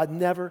 God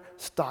never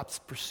stops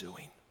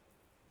pursuing.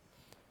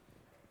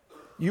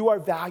 You are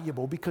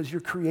valuable because you're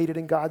created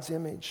in God's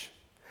image.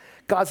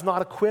 God's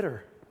not a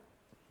quitter.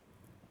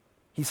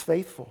 He's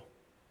faithful.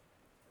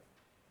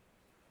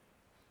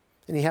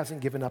 And he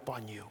hasn't given up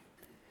on you.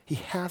 He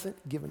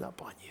hasn't given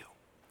up on you.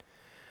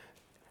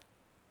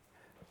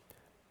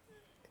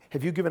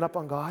 Have you given up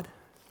on God?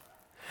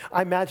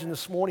 I imagine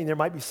this morning there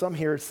might be some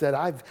here that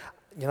said,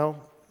 the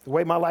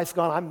way my life's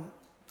gone,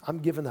 I'm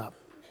giving up.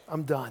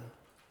 I'm done.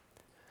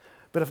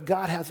 But if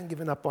God hasn't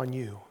given up on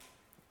you,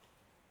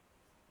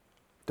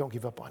 don't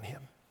give up on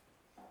him.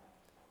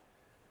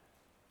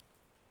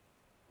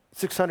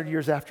 600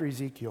 years after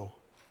Ezekiel,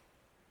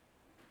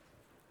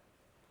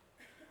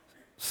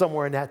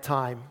 somewhere in that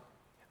time,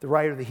 the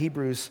writer of the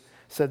Hebrews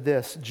said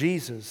this: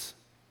 Jesus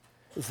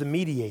is the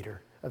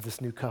mediator of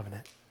this new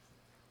covenant.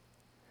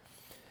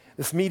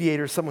 This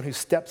mediator is someone who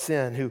steps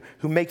in,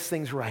 who makes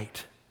things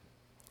right.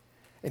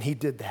 And he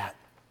did that.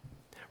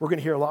 We're going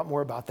to hear a lot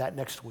more about that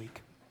next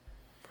week.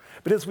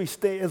 But as we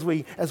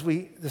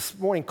this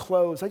morning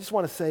close, I just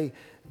want to say,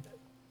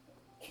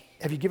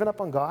 have you given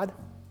up on God?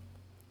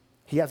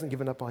 He hasn't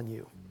given up on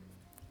you.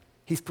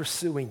 He's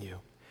pursuing you.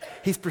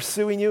 He's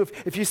pursuing you.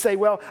 If you say,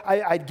 well,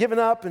 I'd given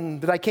up,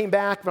 but I came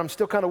back, but I'm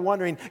still kind of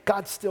wondering,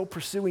 God's still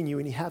pursuing you,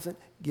 and he hasn't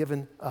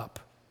given up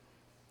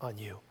on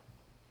you.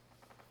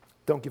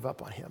 Don't give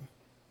up on him.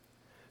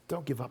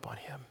 Don't give up on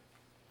him.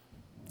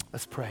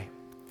 Let's pray.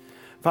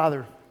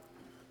 Father,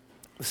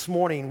 this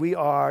morning we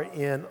are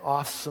in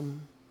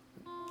awesome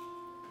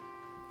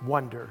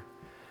wonder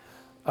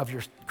of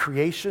your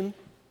creation,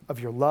 of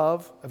your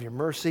love, of your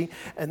mercy,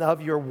 and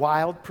of your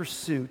wild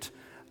pursuit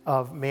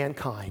of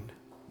mankind.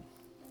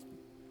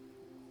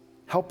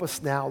 Help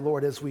us now,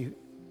 Lord, as we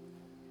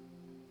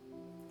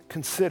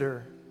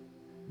consider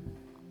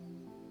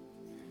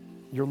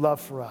your love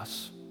for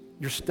us,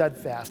 your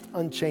steadfast,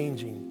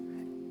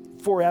 unchanging,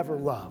 forever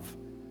love.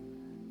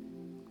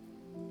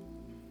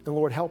 And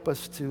Lord, help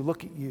us to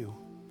look at you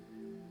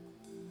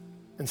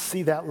and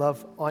see that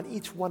love on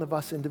each one of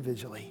us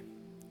individually.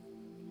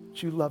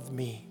 That you loved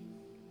me,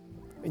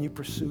 and you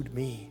pursued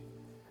me,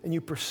 and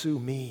you pursue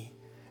me,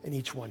 in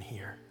each one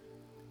here.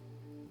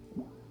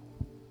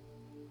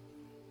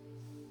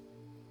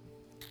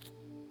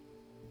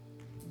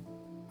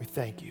 We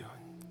thank you.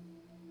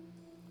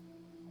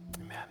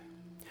 Amen.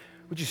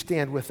 Would you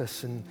stand with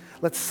us and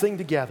let's sing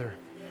together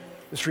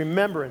this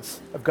remembrance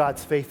of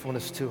God's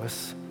faithfulness to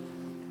us.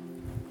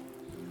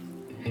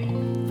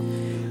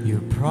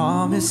 Your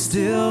promise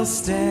still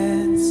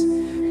stands.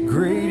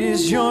 Great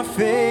is your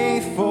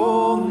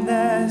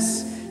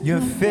faithfulness,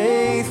 your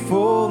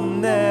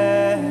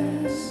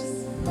faithfulness.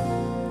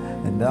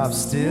 And I'm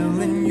still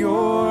in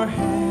your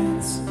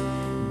hands.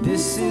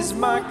 This is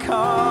my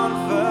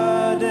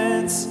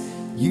confidence.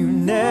 You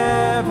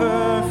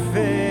never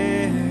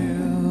fail.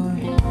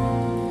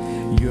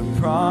 Your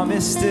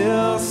promise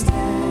still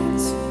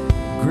stands.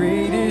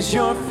 Great is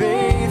your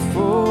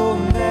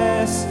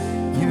faithfulness,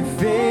 your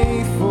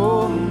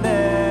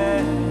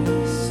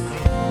faithfulness.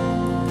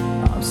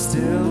 I'm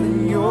still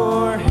in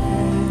your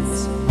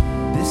hands.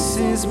 This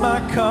is my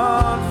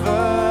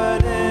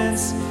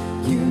confidence.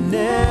 You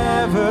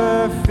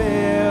never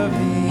fail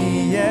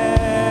me yet.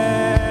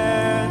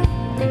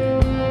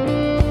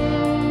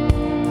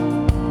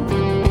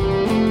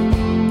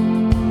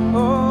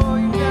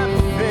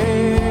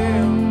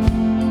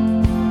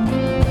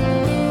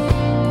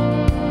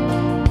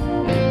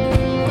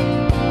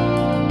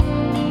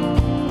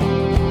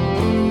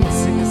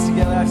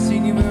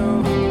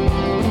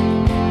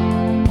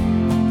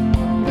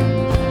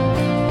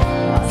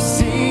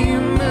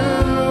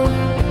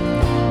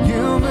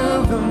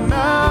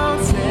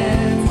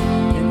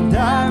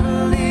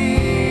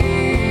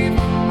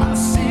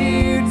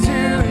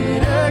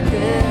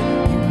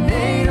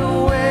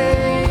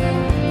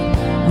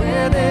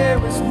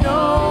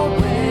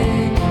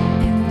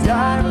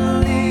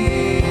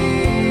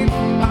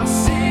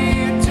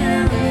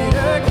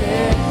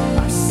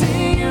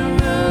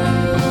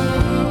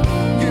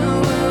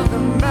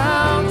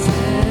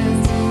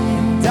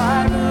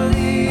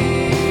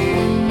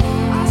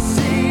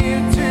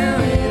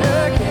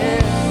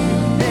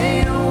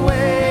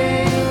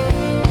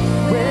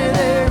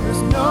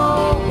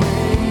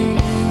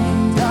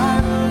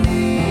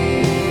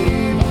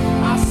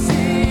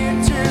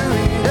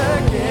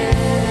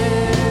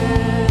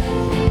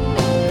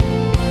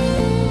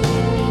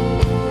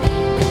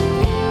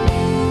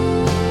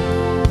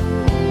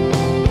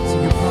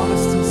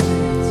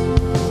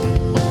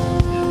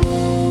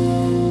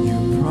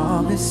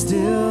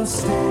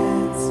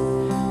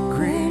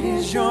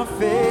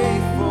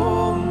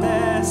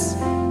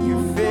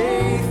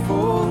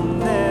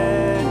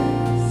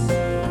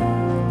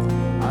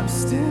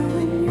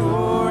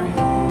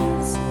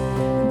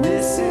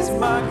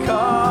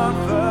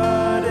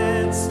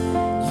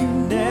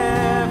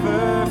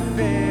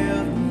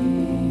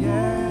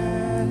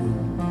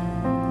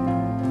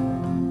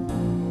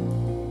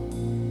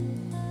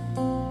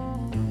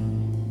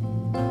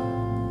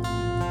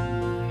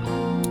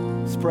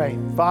 Pray.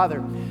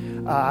 Father,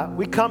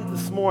 we come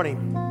this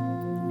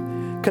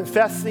morning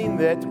confessing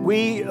that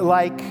we,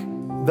 like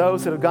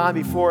those that have gone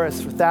before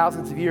us for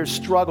thousands of years,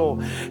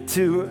 struggle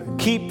to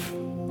keep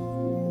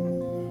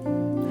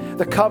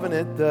the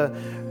covenant,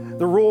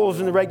 the rules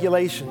and the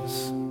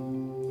regulations.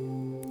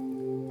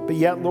 But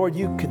yet, Lord,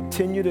 you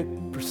continue to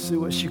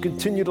pursue us. You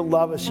continue to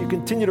love us. You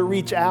continue to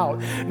reach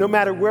out. No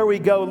matter where we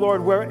go,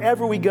 Lord,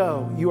 wherever we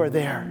go, you are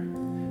there.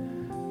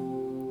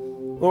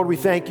 Lord, we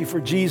thank you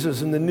for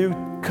Jesus and the new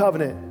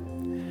covenant.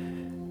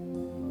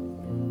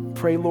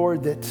 Pray,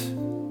 Lord, that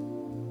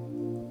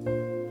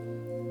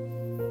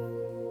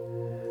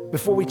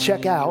before we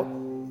check out,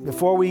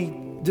 before we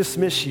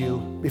dismiss you,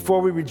 before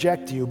we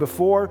reject you,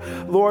 before,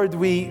 Lord,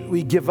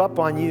 we give up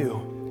on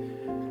you,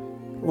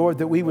 Lord,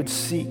 that we would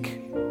seek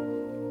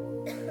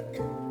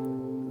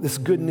this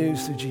good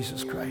news through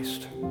Jesus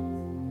Christ.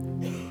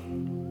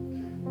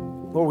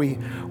 Lord,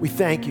 we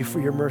thank you for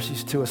your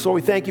mercies to us. Lord,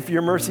 we thank you for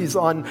your mercies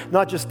on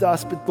not just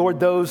us, but Lord,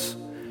 those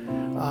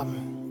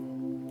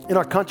in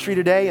our country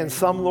today, and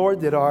some,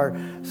 Lord, that are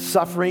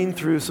suffering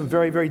through some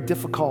very, very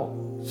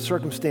difficult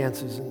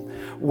circumstances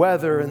and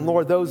weather, and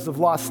Lord, those that have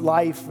lost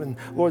life, and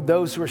Lord,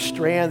 those who are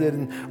stranded,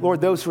 and Lord,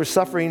 those who are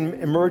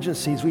suffering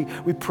emergencies.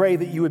 We pray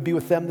that you would be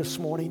with them this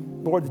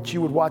morning. Lord, that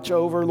you would watch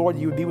over. Lord,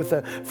 you would be with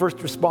the first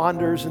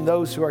responders and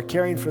those who are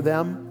caring for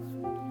them.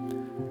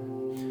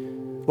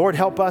 Lord,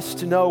 help us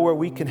to know where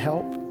we can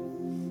help.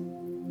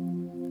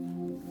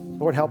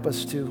 Lord, help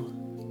us to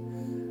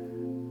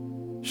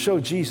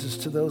show Jesus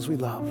to those we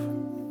love.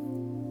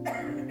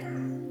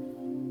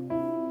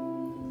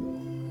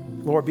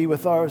 Lord, be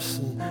with us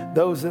and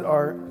those that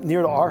are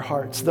near to our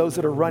hearts, those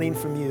that are running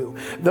from you,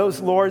 those,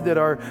 Lord, that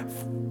are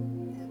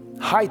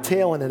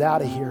hightailing it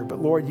out of here,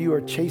 but Lord, you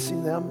are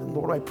chasing them. And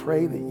Lord, I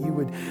pray that you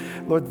would,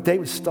 Lord, that they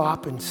would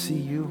stop and see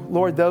you.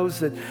 Lord,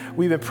 those that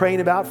we've been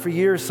praying about for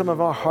years, some of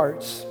our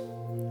hearts,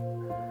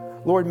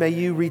 Lord, may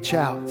you reach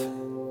out. And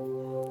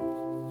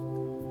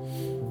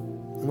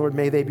Lord,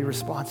 may they be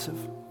responsive.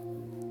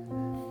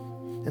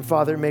 And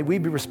Father, may we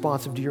be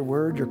responsive to your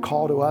word, your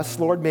call to us.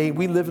 Lord, may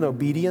we live in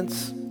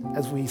obedience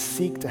as we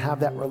seek to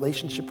have that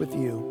relationship with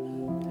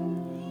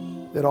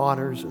you. that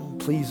honors and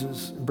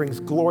pleases and brings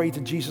glory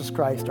to Jesus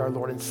Christ, our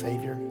Lord and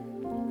Savior.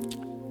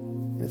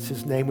 It's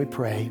his name we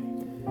pray.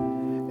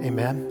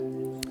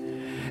 Amen.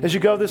 As you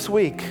go this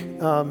week,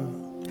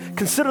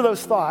 consider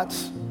those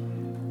thoughts.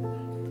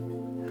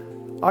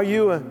 Are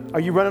you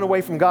running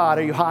away from God?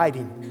 Are you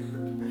hiding?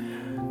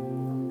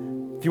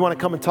 If you want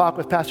to come and talk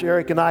with Pastor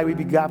Eric and I, we'd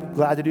be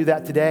glad to do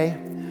that today.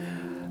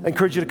 I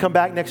encourage you to come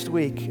back next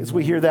week as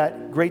we hear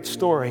that great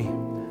story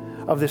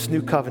of this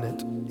new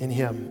covenant in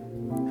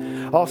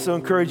him. Also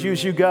encourage you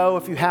as you go,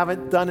 if you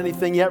haven't done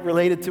anything yet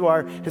related to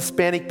our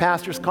Hispanic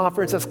Pastors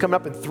Conference, that's coming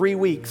up in 3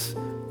 weeks.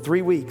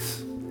 3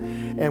 weeks.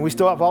 And we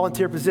still have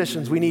volunteer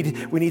positions. We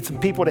need some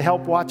people to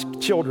help watch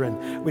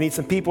children. We need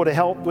some people to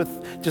help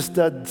with just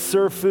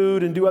serve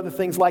food and do other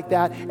things like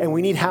that. And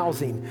we need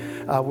housing.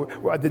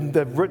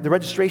 The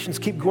registrations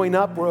keep going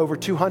up. We're over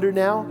 200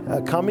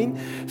 now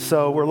coming.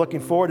 So we're looking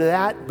forward to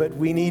that. But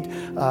we need,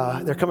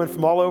 they're coming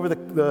from all over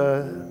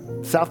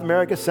the South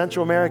America,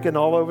 Central America, and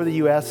all over the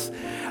U.S.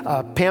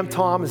 Pam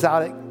Tom is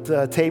out at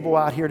the table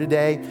out here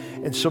today,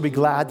 and she'll be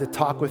glad to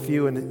talk with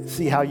you and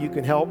see how you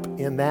can help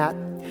in that.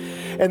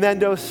 And then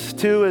those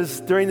two is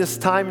during this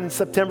time in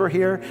September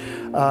here,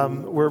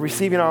 we're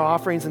receiving our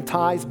offerings and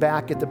tithes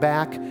back at the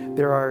back.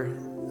 There are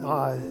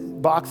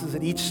boxes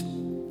at each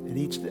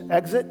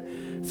exit.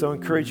 So I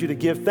encourage you to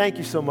give. Thank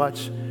you so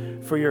much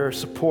for your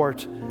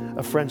support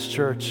of Friends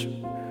Church.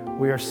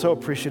 We are so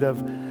appreciative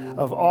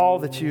of all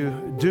that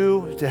you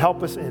do to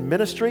help us in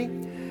ministry.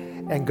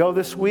 And go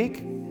this week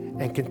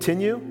and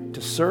continue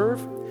to serve,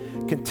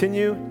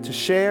 continue to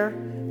share,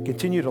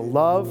 continue to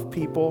love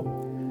people,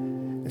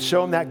 and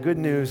show them that good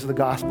news of the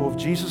gospel of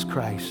Jesus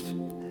Christ.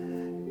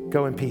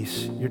 Go in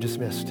peace. You're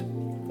dismissed.